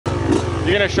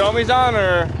You gonna show me some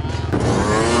or?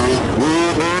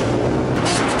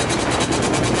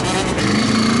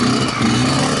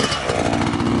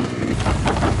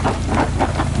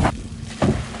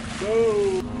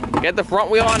 Get the front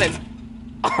wheel on it.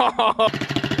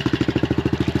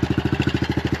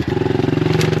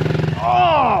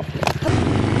 Oh!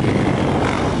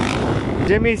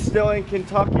 Jimmy's still in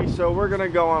Kentucky, so we're gonna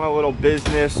go on a little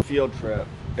business field trip.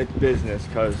 It's business,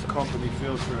 cause company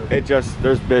field trip.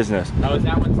 There's business. Oh, is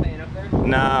that one staying up there?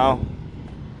 No,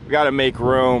 we gotta make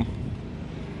room.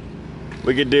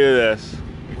 We could do this.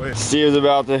 Wait. Steve's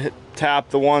about to tap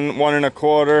the 1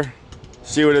 1.25.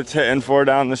 See what it's hitting for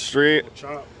down the street.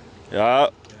 Chop. Yeah,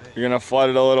 you're gonna flood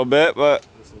it a little bit, but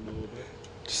Just a little bit.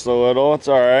 just a little. It's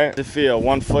all right. To feel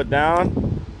 1 foot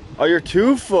down. Oh, you're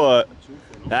 2 foot.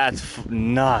 That's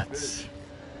nuts.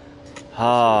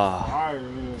 Ah, Fire,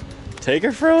 man. take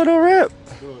it for a little rip.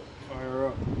 Do it. Fire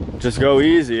up. Just go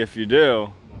easy if you do.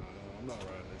 No, I'm not riding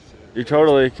that shit. You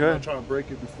totally I'm could. trying to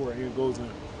break it before he goes and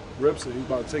rips it. He's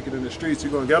about to take it in the streets. You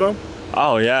gonna get him?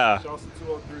 Oh yeah. Shouts to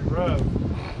 203 Rev.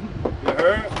 You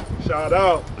heard? Shout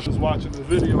out. I was watching the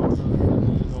video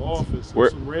in the office. Where?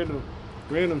 Some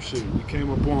random shit he came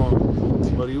up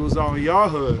on, but he was out in y'all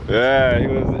hood. Yeah, he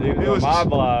was on my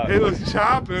block. He was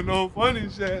chopping no funny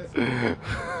shit.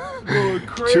 Going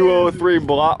crazy. 203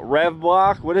 block, Rev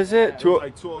block. What is it? It was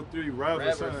like 203 Rev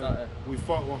or something. We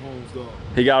fought with Holmes though.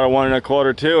 He got a 1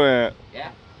 1/4 too in it.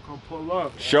 Yeah. Come pull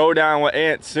up. Showdown with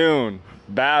Ant soon.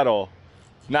 Battle.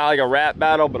 Not like a rap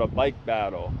battle, but a bike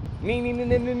battle.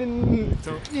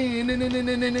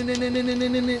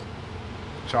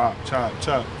 Chop, chop,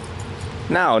 chop.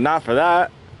 No, not for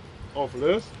that. Oh, for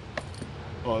this?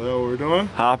 Oh, that's what we're doing?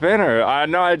 Hop in or I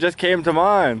know it just came to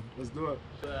mind. Let's do it.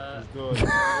 Let's do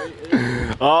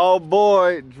it. Oh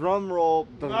boy, drum roll.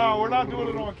 No, we're not doing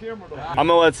it on camera though. I'm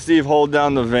gonna let Steve hold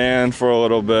down the van for a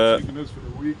little bit. Taking this for the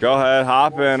week. Go ahead,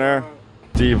 hop in her.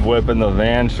 Steve whipping the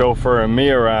van, chauffeuring me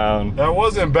around. That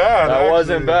wasn't bad. That actually.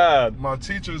 wasn't bad. My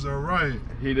teachers are right.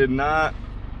 He did not.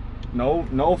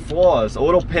 No flaws. A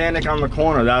little panic on the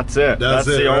corner. That's it. That's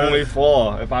it, the right? only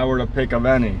flaw. If I were to pick of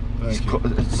any, Thank you.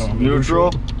 it's No,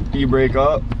 neutral. E-brake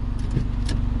up.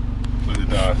 Let it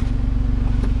die.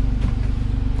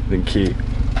 Then keep.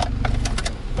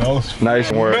 That was Nice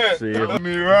work, man, Steve. got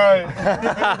me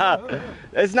right.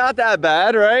 It's not that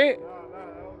bad, right?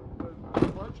 The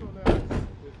clutch on that is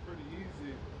pretty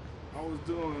easy. I was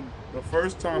doing the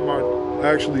first time I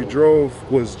actually drove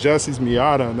was Jesse's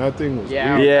Miata, and that thing was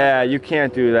Yeah, you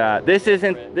can't do that. This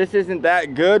isn't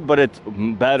that good, but it's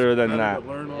better than that. To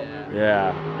learn on maybe.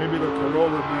 Yeah. Maybe the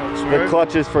Corolla next, The right?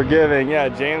 clutch is forgiving. Yeah,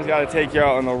 James got to take you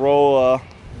out on the roller.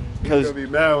 He's gonna Cause be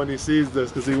mad when he sees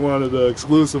this because he wanted the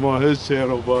exclusive on his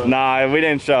channel, but nah, we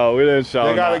didn't show.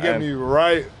 they gotta get me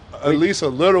right, at least a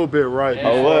little bit right. a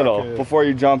before I little can- before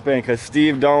you jump in, cause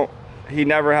Steve he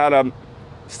never had a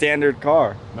standard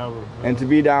car, Never. and to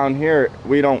be down here,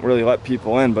 we don't really let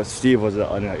people in, but Steve was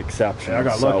an exception. Yeah, I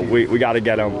got so lucky. we gotta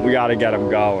get him. We gotta get him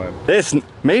going.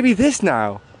 Maybe this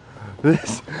now.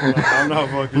 This. I'm not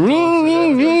fucking.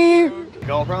 talking.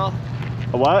 GoPro?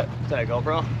 A what? Is that a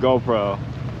GoPro? GoPro.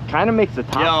 Kind of makes the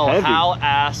top Yo, heavy. how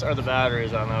ass are the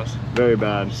batteries on those? Very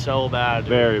bad. So bad, dude.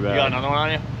 Very bad. You got another one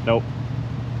on you? Nope.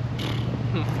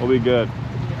 We'll be good.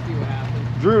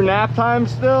 Drew, nap time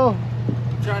still?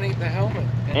 I'm trying to get the helmet.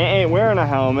 Ain't wearing a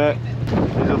helmet.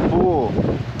 He's a fool.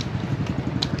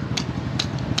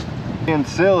 Being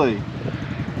silly.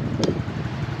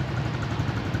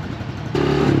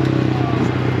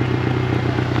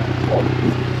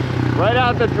 Right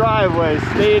out the driveway,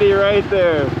 steady right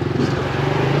there.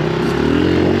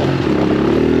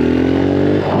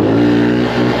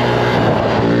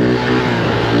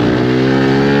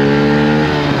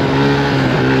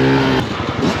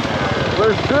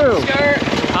 Where's Drew?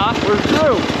 Huh? Where's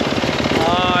Drew?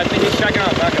 I think he's checking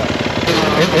out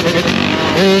Becca.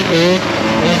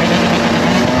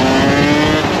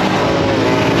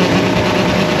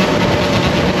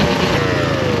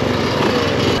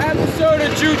 Episode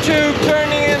of YouTube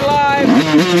turning in live.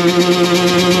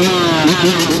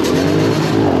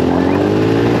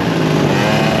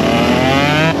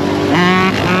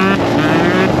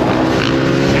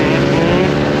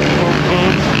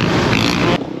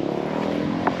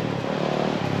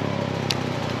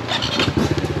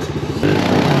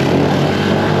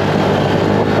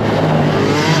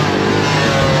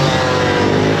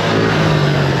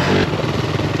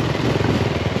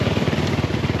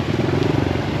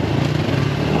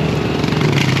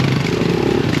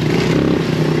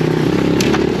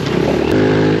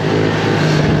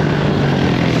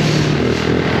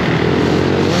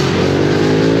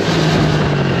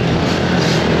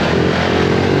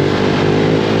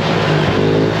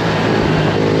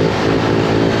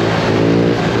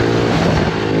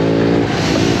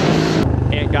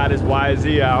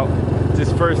 YZ out. It's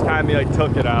his first time he like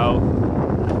took it out.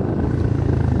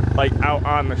 Like out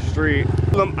on the street.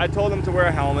 I told him to wear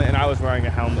a helmet and I was wearing a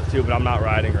helmet too, but I'm not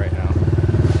riding right now.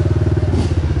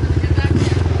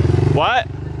 What?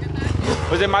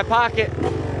 Was in my pocket.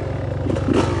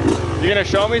 You gonna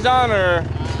show me son or?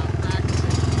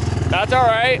 That's all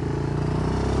right.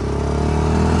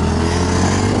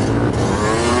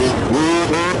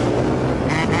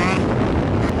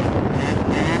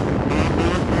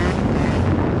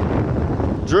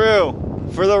 Drew,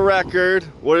 for the record,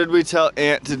 what did we tell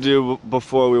Ant to do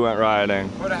before we went riding?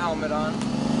 Put a helmet on.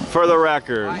 For the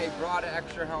record. I brought an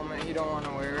extra helmet. He don't want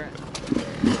to wear it.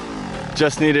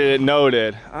 Just needed it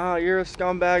noted. Oh, you're a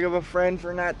scumbag of a friend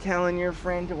for not telling your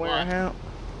friend to wear a helmet.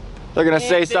 They're gonna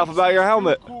say stuff about your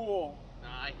helmet. Cool. Nah,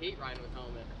 I hate riding with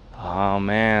helmet. Oh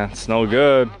man, it's no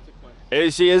good.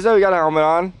 See, Izzo, you got a helmet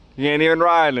on. You ain't even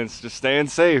riding, it's just staying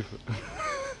safe.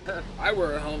 I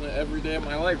wear a helmet every day of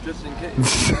my life just in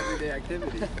case. Everyday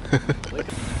activity. Like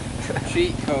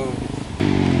cheat code.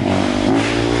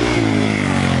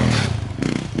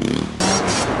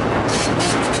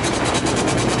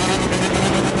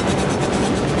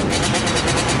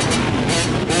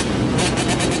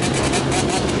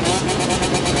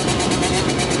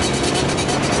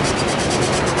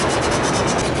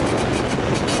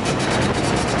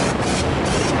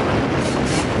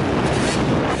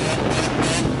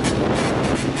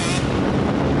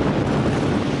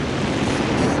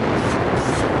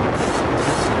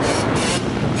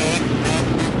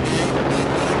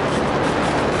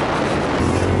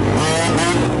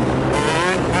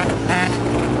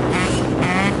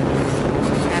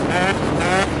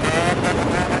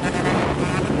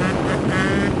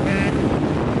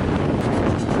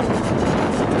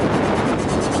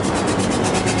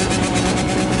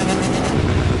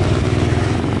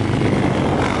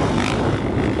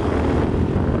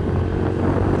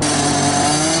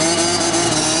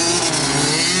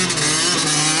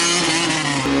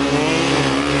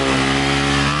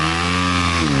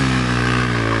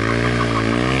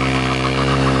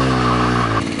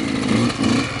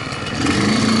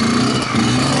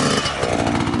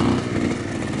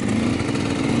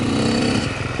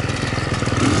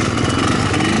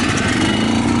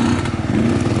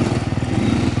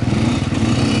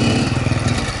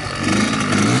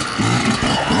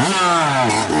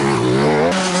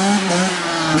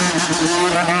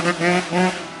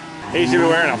 He should be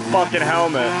wearing a fucking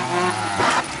helmet.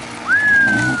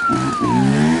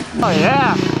 Oh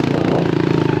yeah.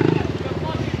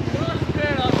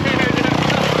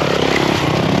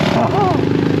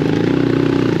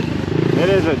 It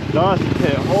is a dust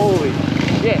pit, holy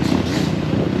shit.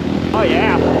 Oh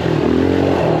yeah.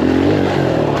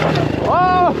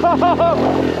 Oh!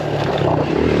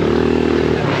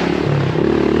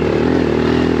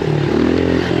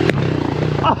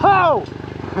 Oh!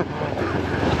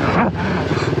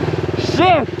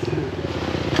 Shit!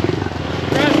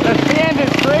 The sand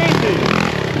is crazy.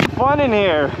 Fun in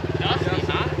here. Dusty,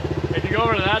 huh? If you go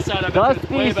over to that side, I bet Dusty.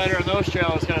 it's way better in those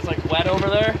trails because it's like wet over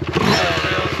there.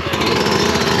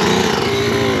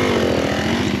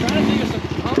 Trying to think of some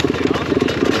jumps, you know?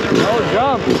 No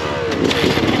jump.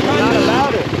 Not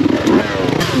about it.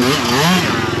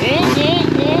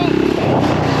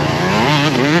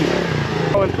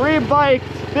 Oh, and 3 bikes,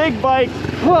 big bikes.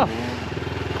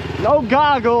 No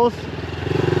goggles.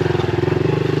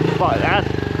 But that's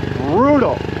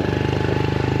brutal.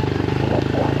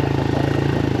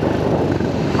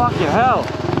 Fucking hell.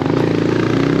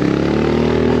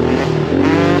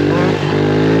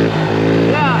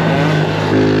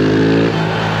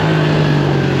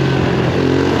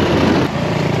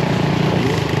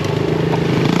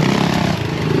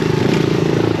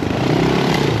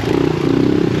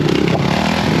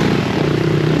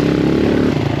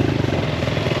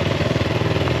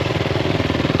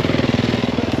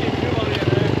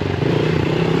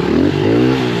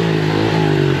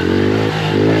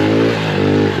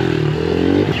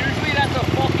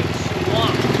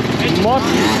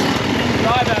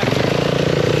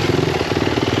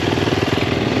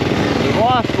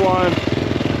 Lost one.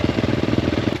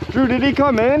 Drew, did he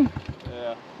come in?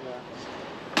 Yeah.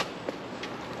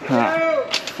 Ah,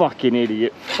 fucking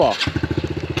idiot. Fuck.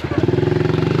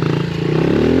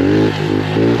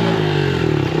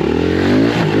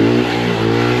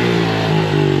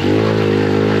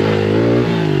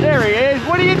 There he is.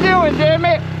 What are you doing, damn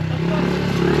it?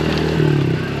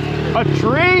 A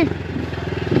tree?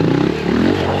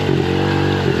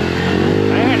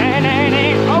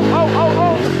 Oh.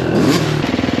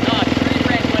 No, a tree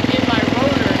ran like in my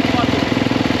rotor and fucking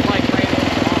like ran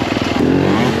over.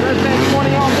 There's that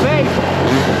 20 on base.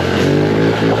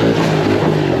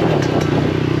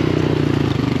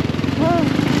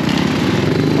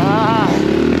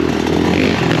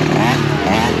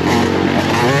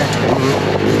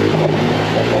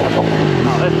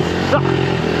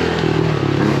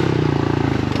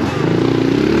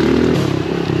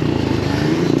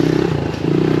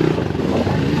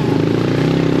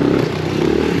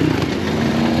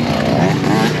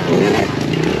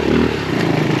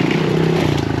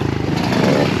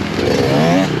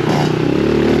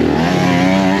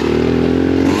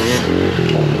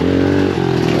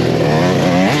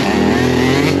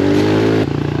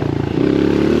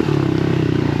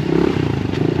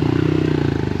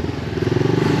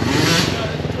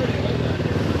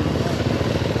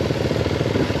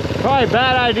 Probably a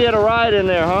bad idea to ride in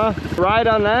there, huh? Ride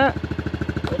on that? Go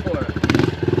for it.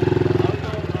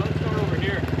 I'll start over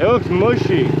here. It looks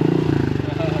mushy.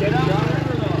 Get out the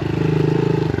river though.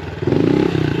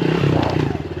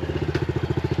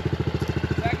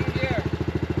 Second gear.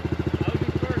 I'll do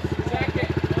first. Second.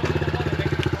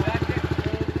 Second.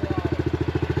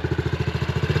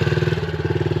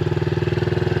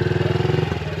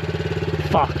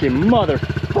 Fucking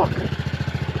motherfucker.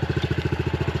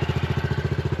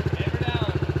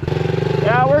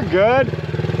 Yeah, we're good.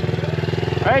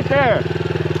 Right there.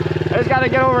 I just gotta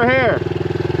get over here.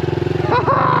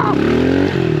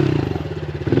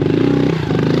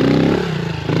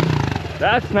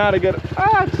 That's not a good.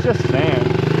 Ah, it's just sand.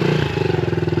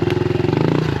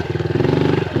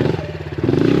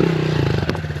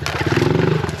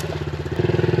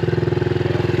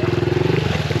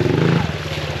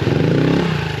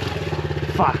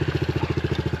 Fuck.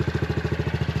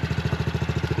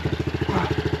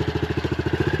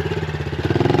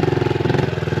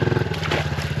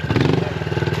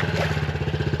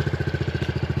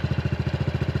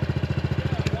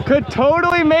 Could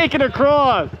totally make it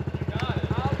across.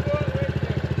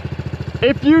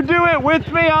 If you do it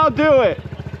with me, I'll do it.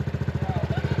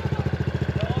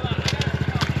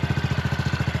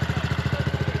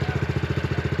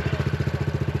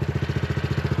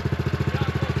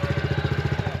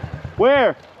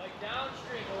 Where? Like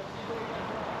downstream.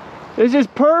 This is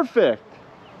perfect.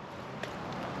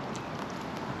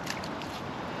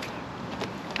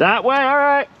 That way, all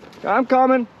right. I'm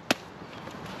coming.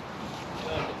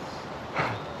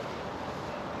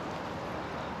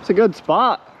 It's a good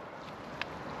spot.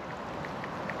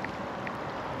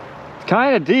 It's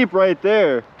kind of deep right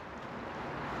there.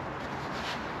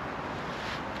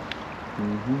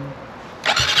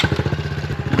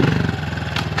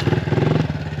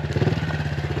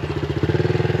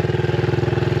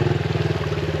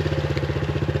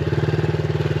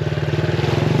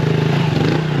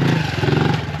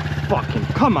 Fucking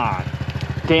come on.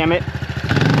 Damn it.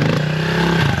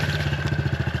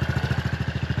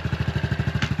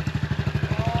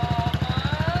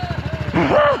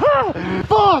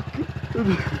 Fuck!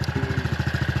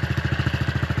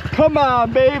 Come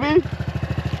on, baby!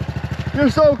 You're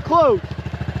so close!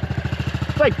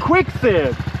 It's like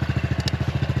quicksand!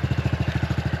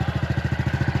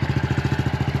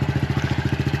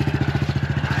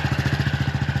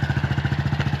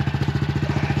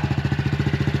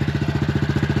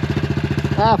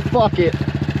 Ah, fuck it!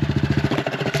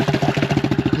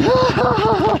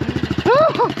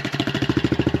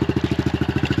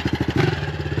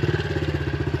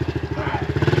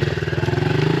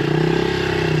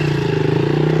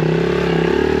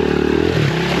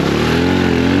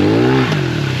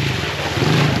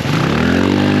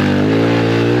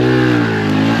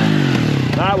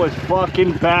 That was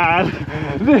fucking bad.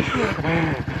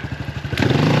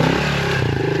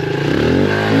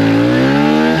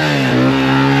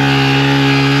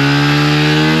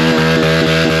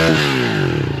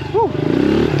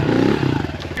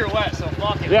 You're wet, so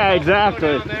fuck it. Yeah, exactly.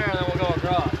 We'll go down there and then we'll go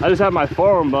across. I just have my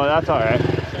foam, but that's all right.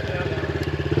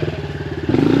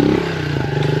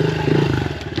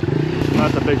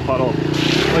 That's a big puddle.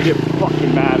 Like it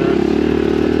fucking matters.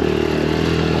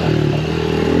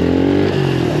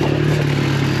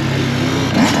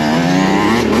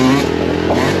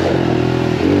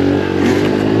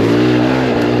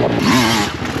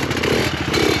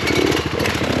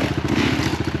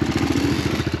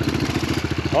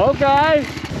 Okay.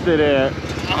 Did it.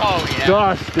 Oh yeah.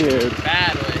 Dusted.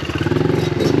 Badly.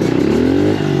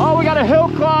 Oh, we got a hill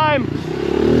climb.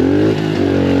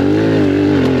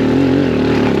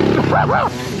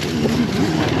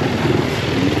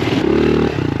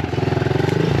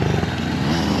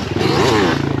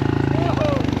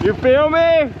 You feel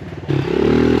me?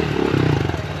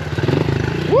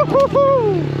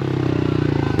 Woo-hoo-hoo!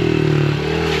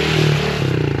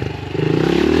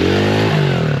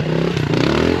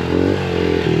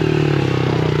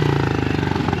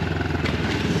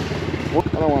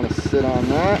 I don't want to sit on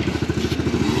that.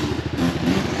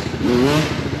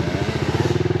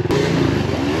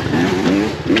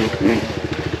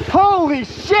 Holy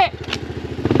shit!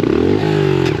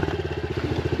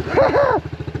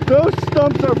 Those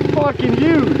stumps are fucking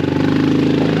huge.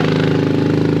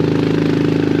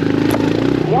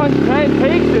 110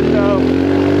 takes it though.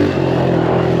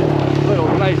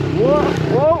 Little nice whoa,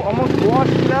 whoa, almost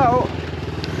washed it out.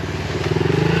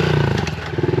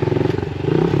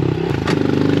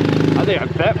 I think I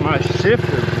bet my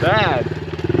shifter's bad.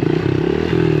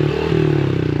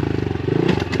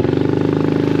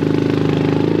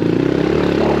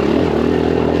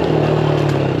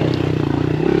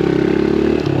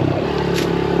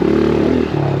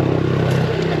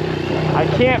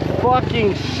 can't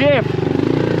fucking shift.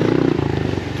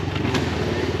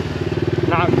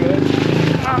 Not good.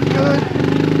 Not good.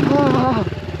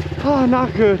 Oh,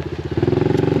 not good.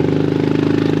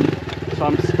 So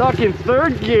I'm stuck in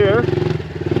third gear.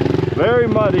 Very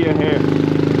muddy in here.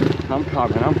 I'm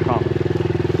coming. Holy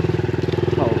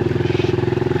shit.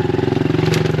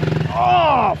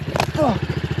 Oh, fuck.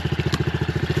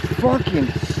 Fucking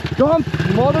stump,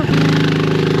 mother.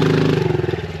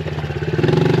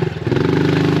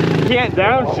 Can't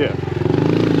downshift.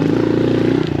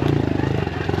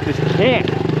 Just can't.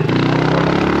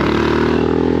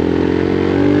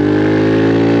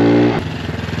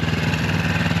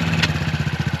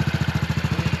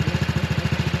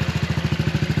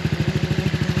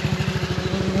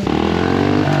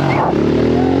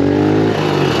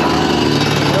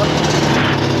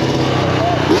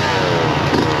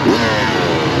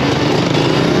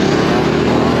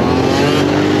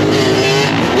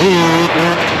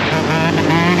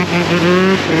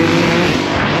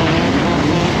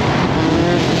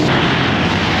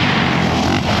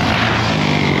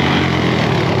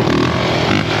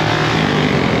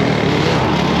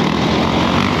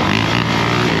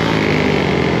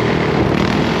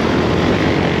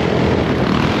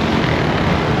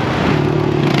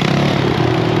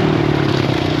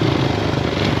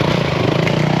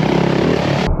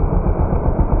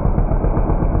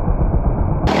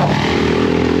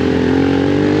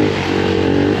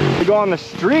 On the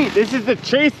street. This is the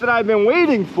chase that I've been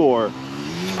waiting for.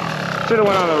 Should have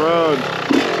went on the road.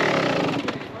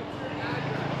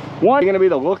 One, you gonna be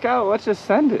the lookout? Let's just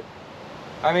send it.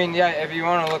 I mean, yeah, if you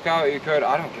want to look out, you could.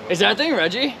 I don't give a Is that thing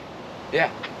Reggie?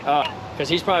 Yeah. Because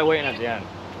he's probably waiting at the end.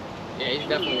 Yeah, he's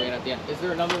definitely waiting at the end. Is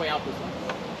there another way out this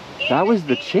way? That was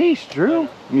the chase, Drew.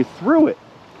 You threw it.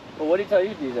 Well, what did he tell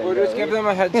you, DJ? We'll just give them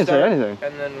a head He didn't start. say anything.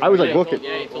 And then I was like, looking.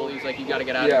 Yeah, he told he's like, you gotta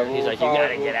get out of Yeah, here. He's like, you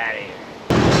gotta get out of here.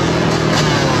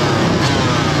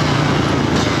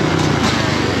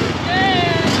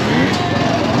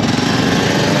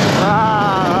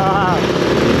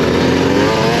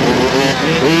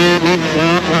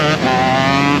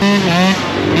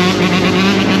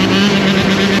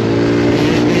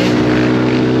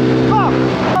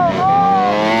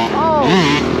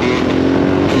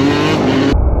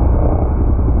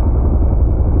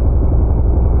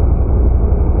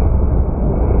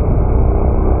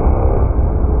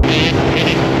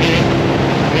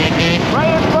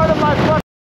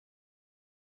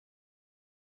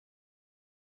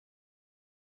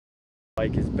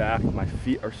 Bike is back. My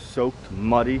feet are soaked,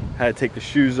 muddy. Had to take the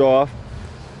shoes off.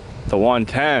 The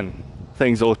 110,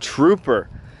 thing's a trooper.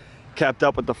 Kept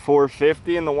up with the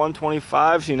 450 and the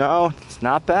 125s, you know, it's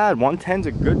not bad. 110's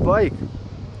a good bike.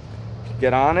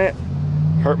 Get on it.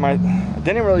 I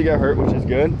didn't really get hurt, which is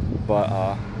good,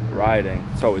 but riding,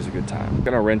 it's always a good time. I'm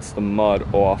gonna rinse the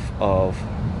mud off of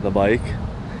the bike,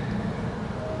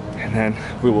 and then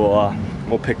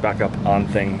we'll pick back up on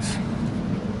things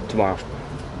tomorrow.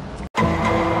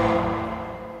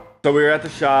 So we were at the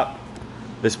shop.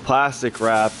 This plastic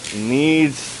wrap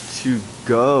needs to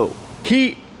go.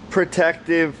 Heat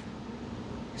protective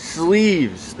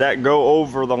sleeves that go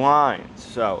over the lines.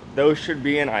 So those should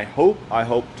be in, I hope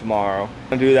tomorrow. I'm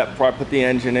gonna do that before I put the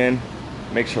engine in.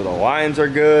 Make sure the lines are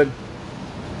good.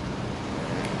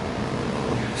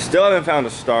 Still haven't found a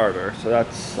starter, so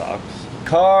that sucks.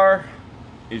 Car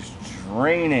is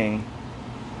draining.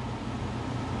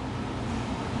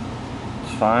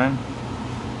 It's fine.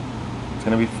 It's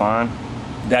gonna be fine.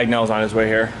 Djnoway's on his way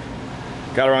here.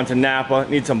 Gotta run to Napa,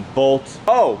 need some bolts.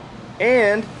 Oh,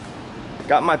 and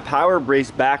got my power brace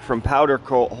back from powder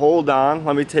coat. Hold on,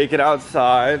 let me take it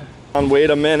outside. Wait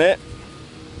a minute.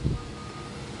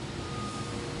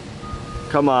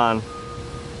 Come on.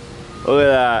 Look at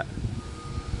that.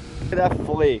 Look at that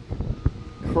flake.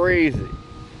 Crazy.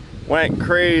 Went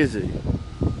crazy.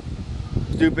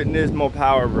 Stupid Nismo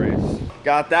power brace.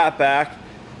 Got that back.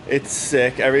 It's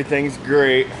sick. Everything's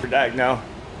great. For Djnow.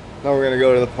 Now we're gonna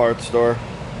go to the parts store.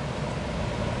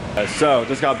 So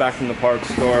just got back from the parts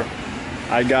store.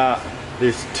 I got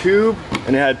this tube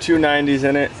and it had 290s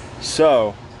in it.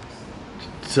 So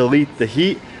to delete the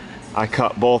heat, I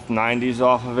cut both 90s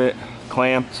off of it,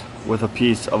 clamped with a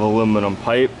piece of aluminum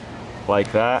pipe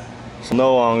like that. So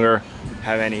no longer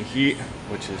have any heat,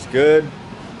 which is good.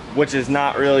 Which is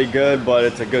not really good, but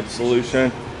it's a good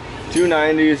solution.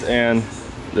 290s and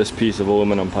this piece of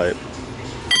aluminum pipe.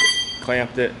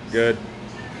 Clamped it, good.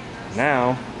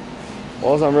 Now,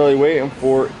 all I'm really waiting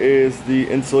for is the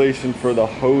insulation for the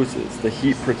hoses, the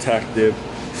heat protective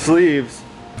sleeves.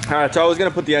 All right, so I was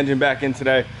gonna put the engine back in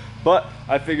today, But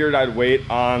I figured I'd wait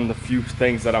on the few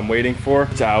things that I'm waiting for.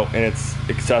 It's out and it's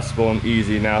accessible and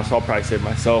easy now, so I'll probably save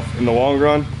myself in the long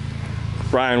run.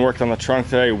 Brian worked on the trunk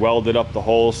today, welded up the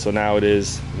holes, so now it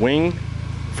is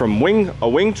from a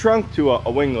wing trunk to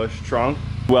a wingless trunk.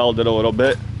 Welded a little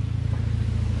bit.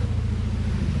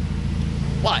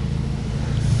 What?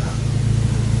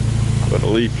 With a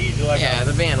leak. Yeah,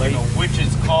 the van leaks. A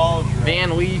witch's call.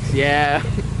 Van leaks, yeah.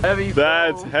 Heavy.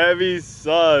 That's heavy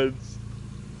suds.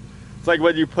 It's like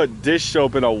when you put dish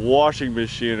soap in a washing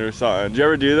machine or something. Did you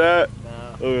ever do that?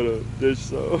 No. Look at the dish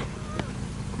soap.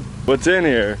 What's in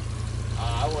here?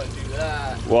 I wouldn't do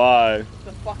that. Why?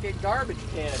 The fucking garbage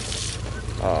can.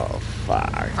 Oh,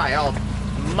 fuck. Hi, all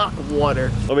muck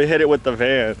water. Let me hit it with the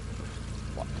van.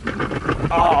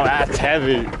 Oh, that's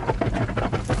heavy.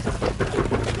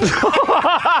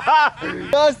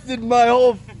 Busted my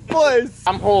whole voice.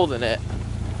 I'm holding it.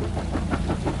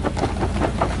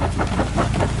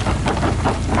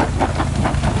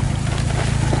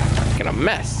 Making a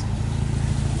mess.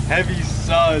 Heavy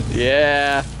suds.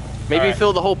 Yeah. Maybe Alright.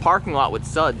 fill the whole parking lot with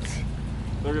suds.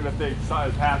 They're gonna think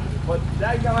something's happening. But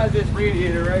that guy has this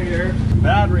radiator right here.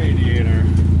 Bad radiator.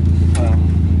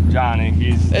 Johnny,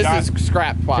 This is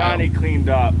scrap pile. Johnny cleaned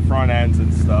up front ends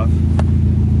and stuff.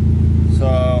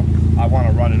 So I want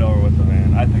to run it over with the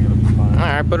van. I think it'll be fine. All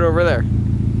right, put it over there.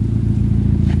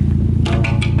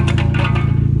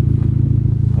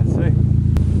 Let's see.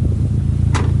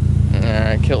 All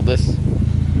right, kill this.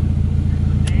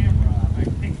 Damn, Rob, I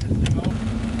think this thing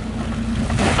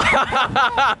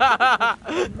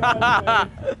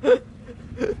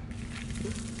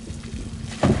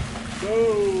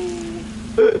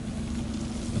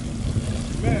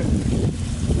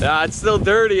Nah, it's still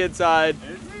dirty inside.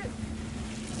 Is it?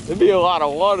 It'd be a lot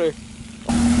of water.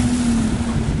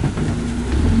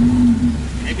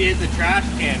 Maybe hit the trash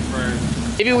can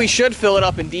first. Maybe we should fill it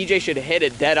up and DJ should hit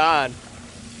it dead on.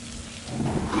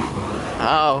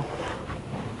 Oh.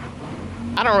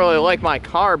 I don't really like my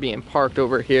car being parked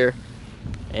over here.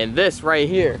 And this right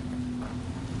here.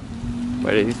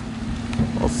 But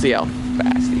we'll see how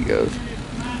fast he goes.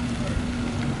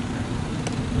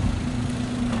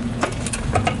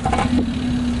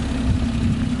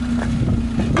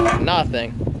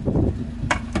 Nothing.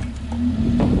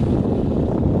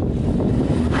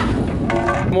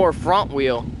 More front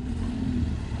wheel.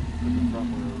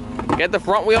 Get the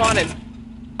front wheel on it.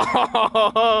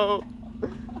 Oh.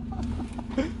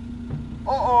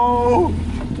 Uh-oh.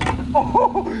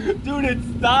 Oh, dude, it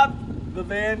stopped the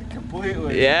van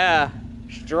completely. Yeah,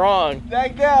 strong.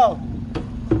 That gal.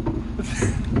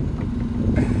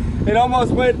 It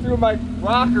almost went through my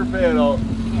rocker panel.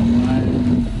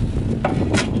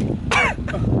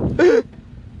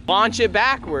 Launch it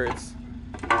backwards.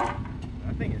 That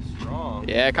thing is strong.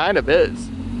 Yeah, it kind of is.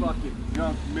 Fucking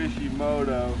junk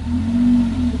Mishimoto.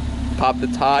 Pop the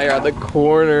tire on the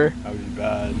corner. That would be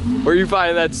bad. Where you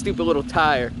finding that stupid little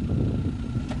tire?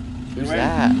 Who's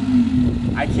that?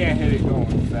 I can't hit it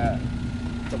going fast.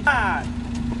 Ah!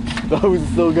 That was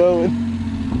still going.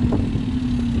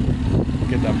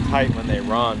 Get them tight when they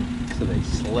run so they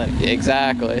slip.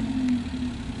 Exactly.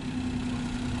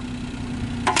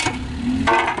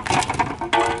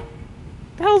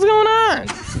 What the hell's going on?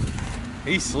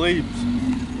 He sleeps.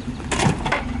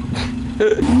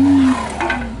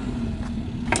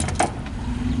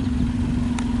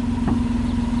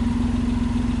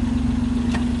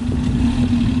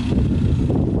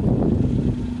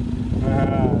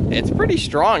 It's pretty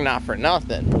strong, not for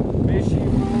nothing.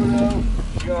 Mishimoto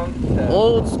junk test.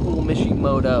 Old school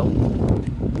Mishimoto.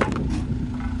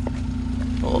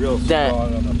 Real That-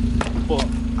 strong on the foot.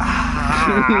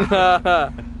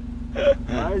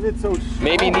 Why is it so strong?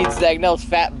 Maybe he needs Dagnell's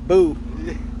fat boot.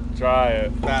 Try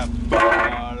it. Fat butt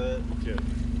on it.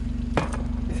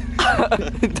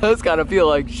 It does kind of feel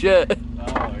like shit.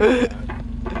 Oh,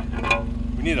 yeah.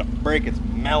 We need to break its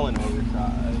melon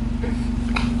overside.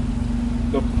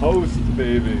 The post,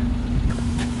 baby.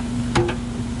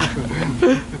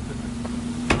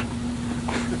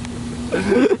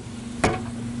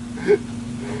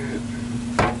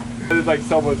 It's like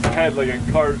someone's head, like a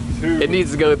cartoon. It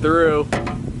needs to go through.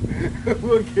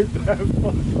 Look at that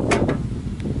fucking.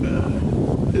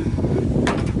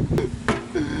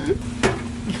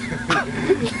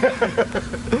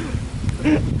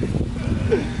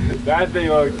 That thing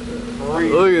looks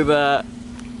crazy. Look at that.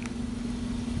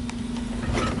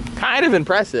 Kind of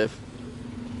impressive.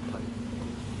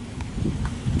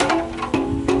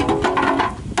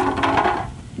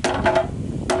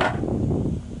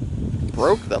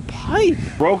 Broke the pipe.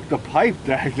 Broke the pipe,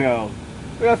 Dagno.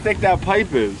 Look how thick that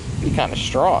pipe is. Be kind of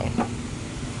strong.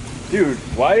 Dude,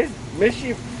 why is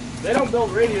They don't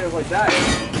build radiators like that.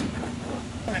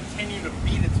 Continue to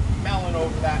beat its melon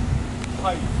over that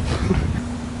pipe.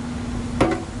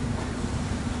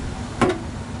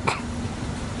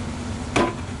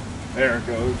 There it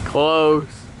goes. Close.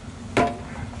 Don't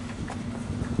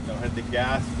hit the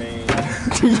gas main.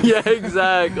 Yeah,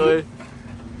 exactly.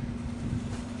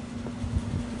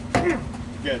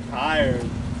 Get tired.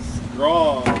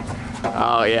 Strong.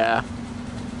 Oh yeah.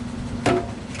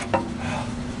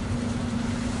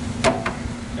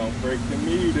 Don't break the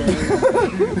meter.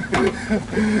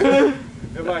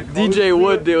 DJ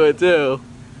would do it too.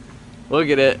 Look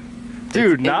at it.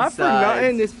 Dude, It's not for inside.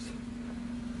 nothing. This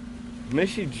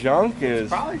Mishi junk is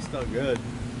Probably still good.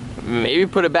 Maybe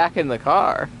put it back in the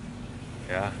car.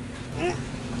 yeah.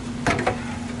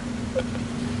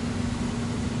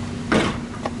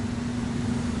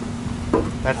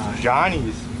 That's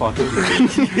Johnny's fucking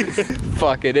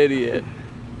Fucking idiot.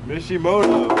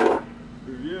 Mishimoto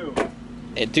review.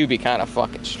 It do be kind of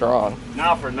fucking strong.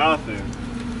 Not for nothing.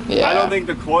 Yeah. I don't think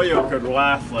the Koyo could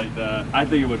last like that. I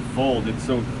think it would fold. It's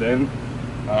so thin.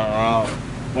 I don't know.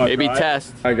 Wanna Maybe try it?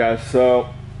 test. Alright guys, so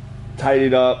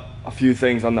tidied up a few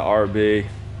things on the RB.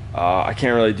 I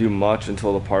can't really do much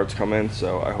until the parts come in,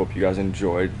 so I hope you guys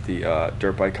enjoyed the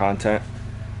dirt bike content.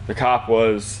 The cop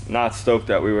was not stoked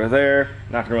that we were there.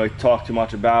 Not gonna really talk too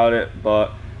much about it,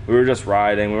 but we were just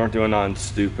riding. We weren't doing nothing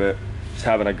stupid. Just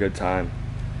having a good time.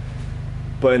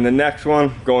 But in the next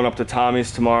one, going up to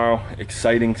Tommy's tomorrow,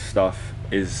 exciting stuff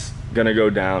is gonna go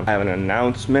down. I have an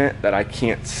announcement that I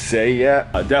can't say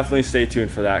yet. Definitely stay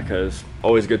tuned for that because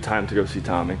always a good time to go see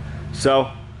Tommy.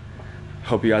 So,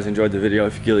 hope you guys enjoyed the video.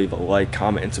 If you could leave a like,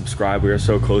 comment, and subscribe. We are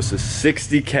so close to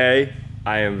 60K.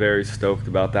 I am very stoked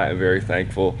about that and very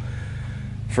thankful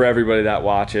for everybody that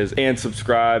watches and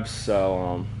subscribes.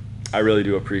 So, I really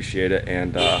do appreciate it,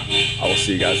 and I will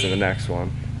see you guys in the next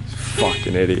one.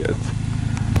 Fucking idiots.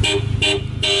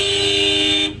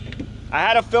 I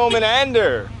had to film an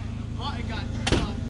ender.